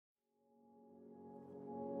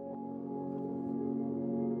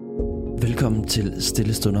Velkommen til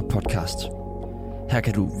Stille Stunder podcast. Her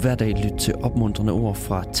kan du hver dag lytte til opmuntrende ord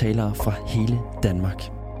fra talere fra hele Danmark.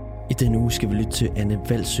 I denne uge skal vi lytte til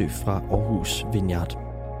Walsøe fra Aarhus Vineyard.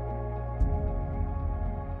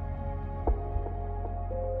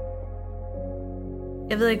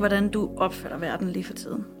 Jeg ved ikke, hvordan du opfatter verden lige for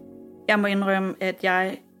tiden. Jeg må indrømme, at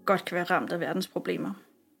jeg godt kan være ramt af verdens problemer.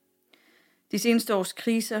 De seneste års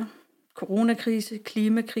kriser, coronakrise,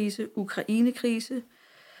 klimakrise, Ukrainekrise,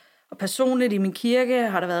 og personligt i min kirke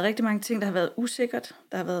har der været rigtig mange ting, der har været usikkert.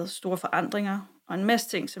 Der har været store forandringer og en masse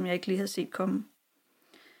ting, som jeg ikke lige havde set komme.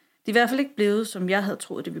 Det er i hvert fald ikke blevet, som jeg havde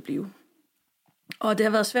troet, det ville blive. Og det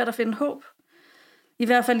har været svært at finde håb. I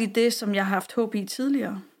hvert fald i det, som jeg har haft håb i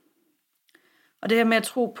tidligere. Og det her med at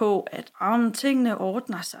tro på, at tingene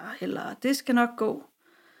ordner sig, eller det skal nok gå,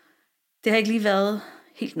 det har ikke lige været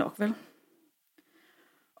helt nok, vel?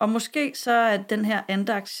 Og måske så er den her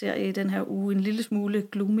andagtsserie i den her uge en lille smule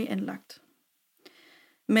gloomy anlagt.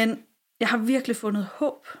 Men jeg har virkelig fundet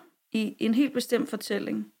håb i en helt bestemt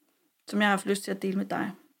fortælling, som jeg har haft lyst til at dele med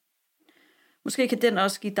dig. Måske kan den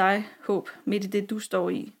også give dig håb midt i det, du står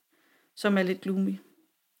i, som er lidt gloomy.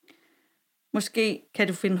 Måske kan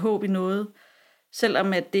du finde håb i noget,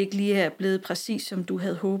 selvom at det ikke lige er blevet præcis, som du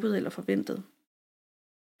havde håbet eller forventet.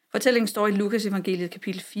 Fortællingen står i Lukas evangeliet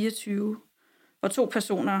kapitel 24, hvor 2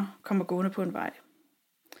 personer kommer gående på en vej.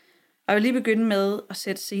 Og jeg vil lige begynde med at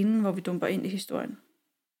sætte scenen, hvor vi dumper ind i historien.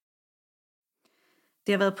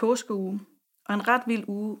 Det har været påskeuge, og en ret vild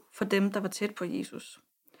uge for dem, der var tæt på Jesus.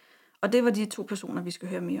 Og det var de 2 personer, vi skal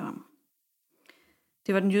høre mere om.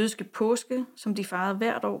 Det var den jødiske påske, som de fejrede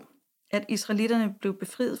hvert år, at israelitterne blev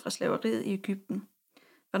befriet fra slaveriet i Egypten,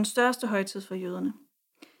 var den største højtid for jøderne.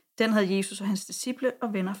 Den havde Jesus og hans disciple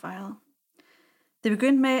og venner fejret. Det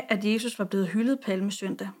begyndte med, at Jesus var blevet hyldet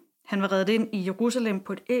palmesøndag. Han var reddet ind i Jerusalem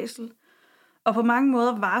på et æsel, og på mange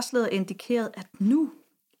måder varslede og indikerede, at nu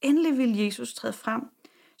endelig ville Jesus træde frem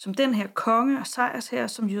som den her konge og sejrsherre,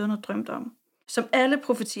 som jøderne drømte om, som alle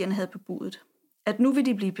profetierne havde bebudet, at nu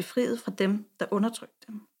ville de blive befriet fra dem, der undertrykte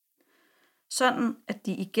dem. Sådan, at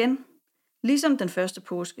de igen, ligesom den første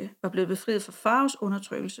påske, var blevet befriet fra faraos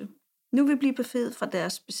undertrykkelse, nu vil blive befriet fra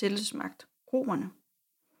deres besættelsesmagt, romerne.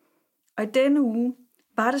 Og i denne uge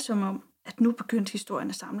var det som om, at nu begyndte historien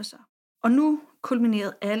at samle sig. Og nu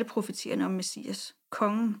kulminerede alle profetierne om Messias,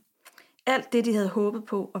 kongen. Alt det, de havde håbet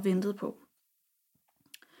på og ventet på.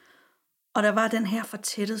 Og der var den her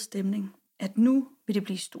fortættede stemning, at nu ville det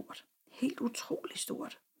blive stort. Helt utroligt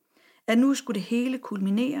stort. At nu skulle det hele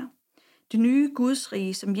kulminere. Det nye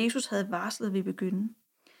gudsrige, som Jesus havde varslet ved begynde.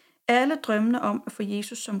 Alle drømmene om at få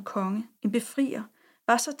Jesus som konge, en befrier,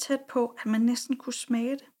 var så tæt på, at man næsten kunne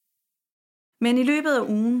smage det. Men i løbet af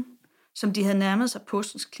ugen, som de havde nærmet sig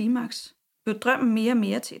påskens klimaks, blev drømmen mere og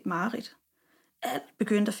mere til et mareridt. Alt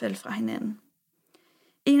begyndte at falde fra hinanden.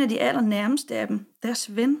 En af de allernærmeste af dem,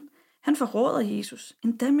 deres ven, han forråder Jesus,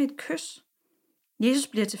 endda med et kys. Jesus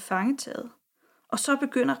bliver tilfangetaget, og så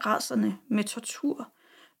begynder rædslerne med tortur,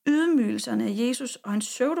 ydmygelserne af Jesus og en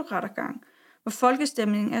pseudorettergang, hvor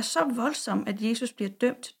folkestemningen er så voldsom, at Jesus bliver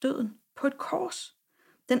dømt til døden på et kors.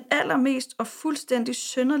 Den allermest og fuldstændig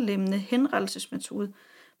sønderlemmende henrettelsesmetode,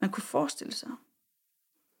 man kunne forestille sig.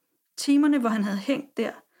 Timerne, hvor han havde hængt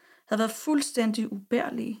der, havde været fuldstændig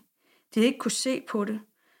ubærlige. De havde ikke kunne se på det,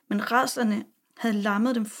 men rædslerne havde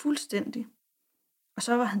lammet dem fuldstændig. Og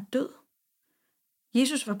så var han død.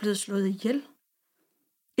 Jesus var blevet slået ihjel.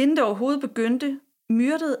 Inden det overhovedet begyndte,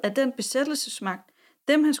 myrdet af den besættelsesmagt,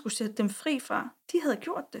 dem han skulle sætte dem fri fra, de havde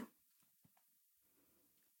gjort det.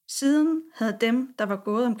 Siden havde dem, der var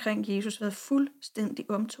gået omkring Jesus, været fuldstændig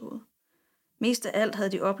omtoget. Mest af alt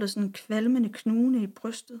havde de oplevet sådan en kvalmende knugende i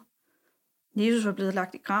brystet. Jesus var blevet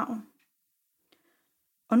lagt i graven.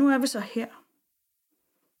 Og nu er vi så her.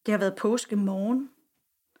 Det har været påskemorgen,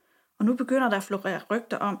 og nu begynder der at florere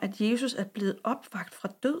rygter om, at Jesus er blevet opvakt fra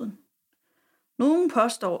døden. Nogen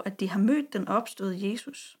påstår, at de har mødt den opståede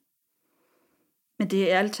Jesus. Men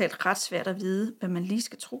det er ærligt talt ret svært at vide, hvad man lige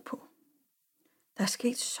skal tro på. Der er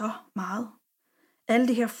sket så meget. Alle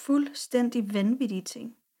de her fuldstændig vanvittige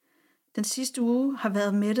ting. Den sidste uge har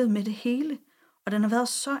været mættet med det hele, og den har været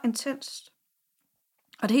så intens.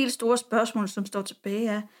 Og det helt store spørgsmål, som står tilbage,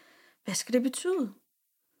 er, hvad skal det betyde?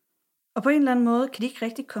 Og på en eller anden måde kan de ikke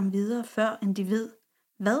rigtig komme videre, før end de ved,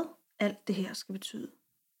 hvad alt det her skal betyde.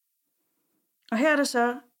 Og her er det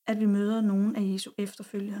så, at vi møder nogle af Jesu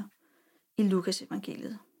efterfølgere i Lukas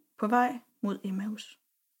evangeliet, på vej mod Emmaus.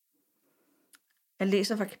 Jeg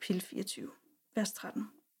læser fra kapitel 24, vers 13.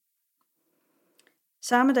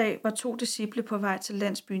 Samme dag var 2 disciple på vej til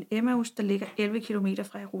landsbyen Emmaus, der ligger 11 km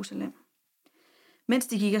fra Jerusalem. Mens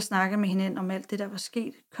de gik og snakkede med hinanden om alt det, der var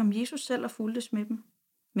sket, kom Jesus selv og fulgtes med dem,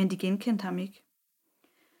 men de genkendte ham ikke.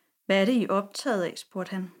 Hvad er det, I er optaget af, spurgte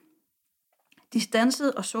han. De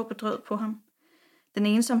stansede og så bedrøvet på ham. Den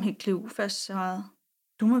ene, som hed Kleofas, svarede,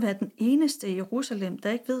 du må være den eneste i Jerusalem,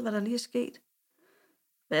 der ikke ved, hvad der lige er sket.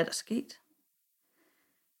 Hvad er der sket?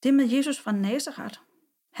 Det med Jesus fra Nazaret.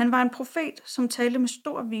 Han var en profet, som talte med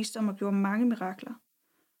stor visdom og gjorde mange mirakler.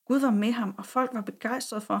 Gud var med ham, og folk var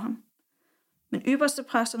begejstrede for ham. Men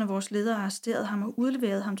ypperstepræsterne, vores ledere, arresterede ham og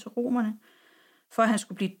udleverede ham til romerne, for at han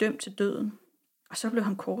skulle blive dømt til døden. Og så blev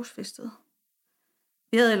han korsfæstet.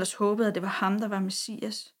 Vi havde ellers håbet, at det var ham, der var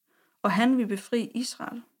Messias, og han ville befri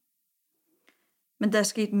Israel. Men der er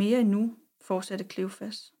sket mere endnu, fortsatte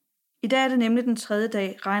Kleofas. I dag er det nemlig den 3.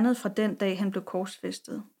 dag, regnet fra den dag, han blev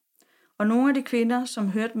korsfæstet. Og nogle af de kvinder, som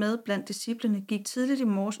hørte med blandt disciplene, gik tidligt i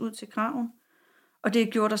morges ud til graven, og det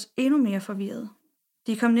har gjort os endnu mere forvirret.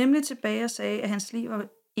 De kom nemlig tilbage og sagde, at hans liv var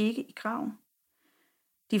ikke i graven.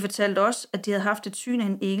 De fortalte også, at de havde haft et syn af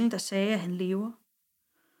en engel, der sagde, at han lever.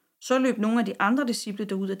 Så løb nogle af de andre disciple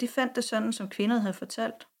derud, og de fandt det sådan, som kvinderne havde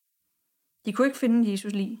fortalt. De kunne ikke finde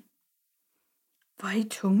Jesus lig. Hvor er I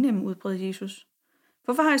tungnemme, udbrød Jesus.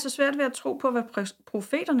 Hvorfor har I så svært ved at tro på, hvad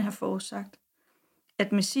profeterne har forudsagt?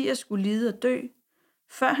 At Messias skulle lide og dø,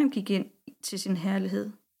 før han gik ind til sin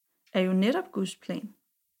herlighed, er jo netop Guds plan.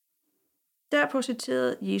 Derpå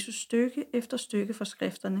citerede Jesus stykke efter stykke fra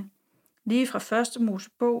skrifterne, lige fra første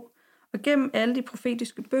Mosebog og gennem alle de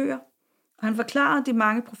profetiske bøger, og han forklarede de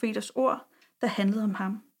mange profeters ord, der handlede om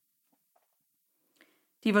ham.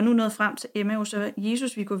 De var nu nået frem til Emmaus, og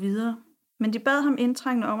Jesus ville gå videre, men de bad ham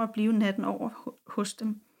indtrængende om at blive natten over hos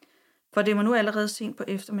dem, for det var nu allerede sent på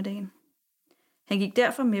eftermiddagen. Han gik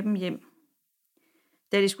derfor med dem hjem.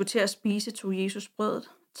 Da de skulle til at spise, tog Jesus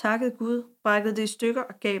brødet, takkede Gud, brækkede det i stykker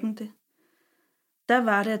og gav dem det. Der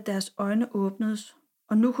var det, at deres øjne åbnedes,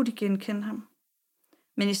 og nu kunne de genkende ham.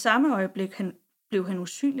 Men i samme øjeblik blev han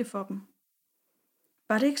usynlig for dem.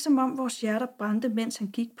 Var det ikke som om vores hjerter brændte, mens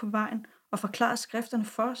han gik på vejen og forklarede skrifterne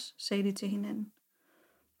for os, sagde de til hinanden.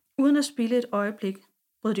 Uden at spilde et øjeblik,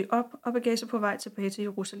 brød de op og begav sig på vej tilbage til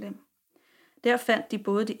Jerusalem. Der fandt de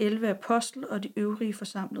både de 11 apostle og de øvrige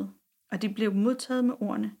forsamlet, og de blev modtaget med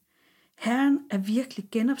ordene, Herren er virkelig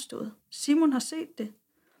genopstået. Simon har set det.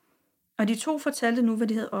 Og de to fortalte nu, hvad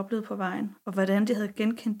de havde oplevet på vejen, og hvordan de havde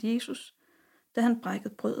genkendt Jesus, da han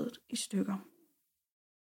brækkede brødet i stykker.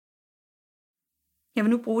 Jeg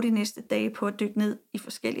vil nu bruge de næste dage på at dykke ned i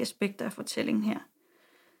forskellige aspekter af fortællingen her.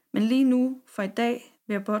 Men lige nu, for i dag,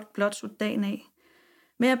 vil jeg blot slutte dagen af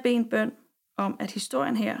med at bede en bøn om, at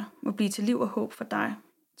historien her må blive til liv og håb for dig,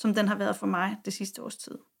 som den har været for mig det sidste års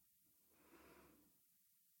tid.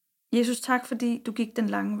 Jesus, tak fordi du gik den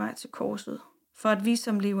lange vej til korset, for at vi,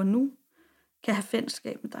 som lever nu, kan have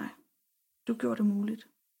fællesskab med dig. Du gjorde det muligt.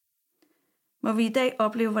 Må vi i dag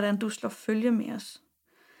opleve, hvordan du slår følge med os,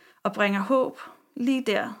 og bringer håb lige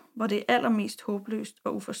der, hvor det er allermest håbløst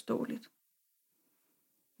og uforståeligt.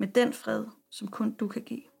 Med den fred, som kun du kan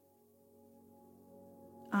give.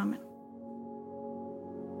 Amen.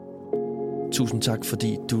 Tusind tak,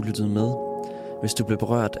 fordi du lyttede med. Hvis du blev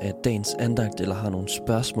berørt af dagens andagt eller har nogle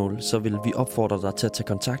spørgsmål, så vil vi opfordre dig til at tage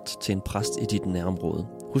kontakt til en præst i dit nærområde.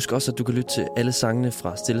 Husk også, at du kan lytte til alle sangene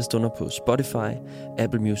fra Stille Stunder på Spotify,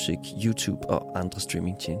 Apple Music, YouTube og andre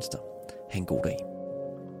streamingtjenester. Ha' en god dag.